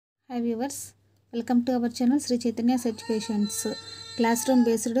Hi viewers, welcome to our channel Sri Chaitanya's Educations Classroom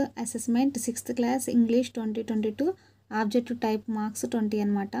Based Assessment 6th class English 2022 Objective Type Marks 20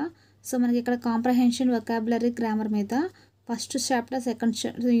 అనమాట. So మనకి ఇక్కడ comprehension vocabulary grammar మీద first chapter second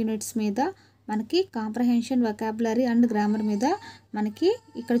units మీద మనకి comprehension vocabulary and grammar మీద మనకి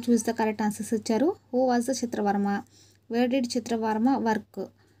ఇక్కడ choose the correct answers ఇచ్చారు. Who was the Chitra Varma, where did Chitra Varma work,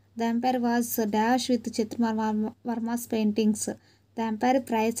 the umpire was dash with Chitravarma's paintings, the empire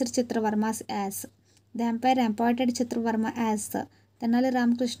praised Chitravarma's as, the empire appointed Chitravarma as, Tenali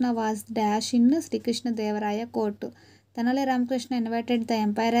Ramakrishna was dash in Sri Krishna Devaraya court, Tenali Ramakrishna invited the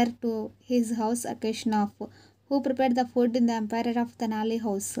emperor to his house occasion of, who prepared the food in the emperor of Tenali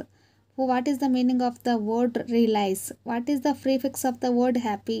house, who, what is the meaning of the word realize, what is the prefix of the word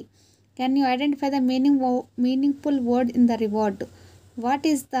happy, can you identify the meaningful word in the reward, what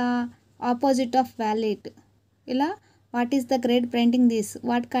is the opposite of valid, ila what is the grade painting this,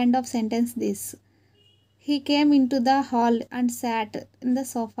 what kind of sentence this, he came into the hall and sat in the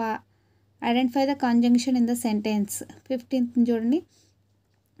sofa, identify the conjunction in the sentence. 15th చూడండి,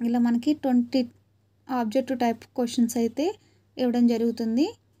 ఇలా మనకి 20 objective type questions అయితే ఇవ్వడం జరుగుతుంది.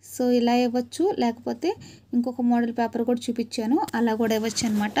 So ఇలా ఇవ్వచ్చు, లేకపోతే ఇంకొక మోడల్ పేపర్ కూడా చూపించాను, అలా కూడా ఇవ్వచ్చు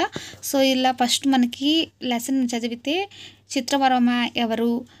అనమాట. సో ఇలా ఫస్ట్ మనకి లెసన్ చదివితే చిత్రవర్మ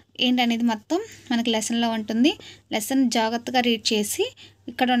ఎవరు ఏంటనేది మొత్తం మనకి లెసన్లో ఉంటుంది. లెసన్ జాగ్రత్తగా రీడ్ చేసి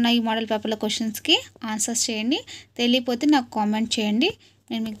ఇక్కడ ఉన్న ఈ మోడల్ పేపర్ల క్వశ్చన్స్కి ఆన్సర్స్ చేయండి. తెలియకపోతే నాకు కామెంట్ చేయండి,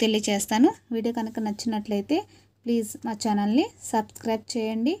 నేను మీకు తెలియజేస్తాను. వీడియో కనుక నచ్చినట్లయితే ప్లీజ్ మా ఛానల్ని సబ్స్క్రైబ్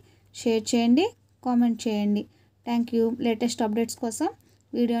చేయండి, షేర్ చేయండి, కామెంట్ చేయండి. Thank you. లేటెస్ట్ అప్డేట్స్ కోసం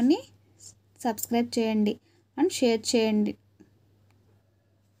వీడియోని సబ్స్క్రైబ్ చేయండి అండ్ షేర్ చేయండి.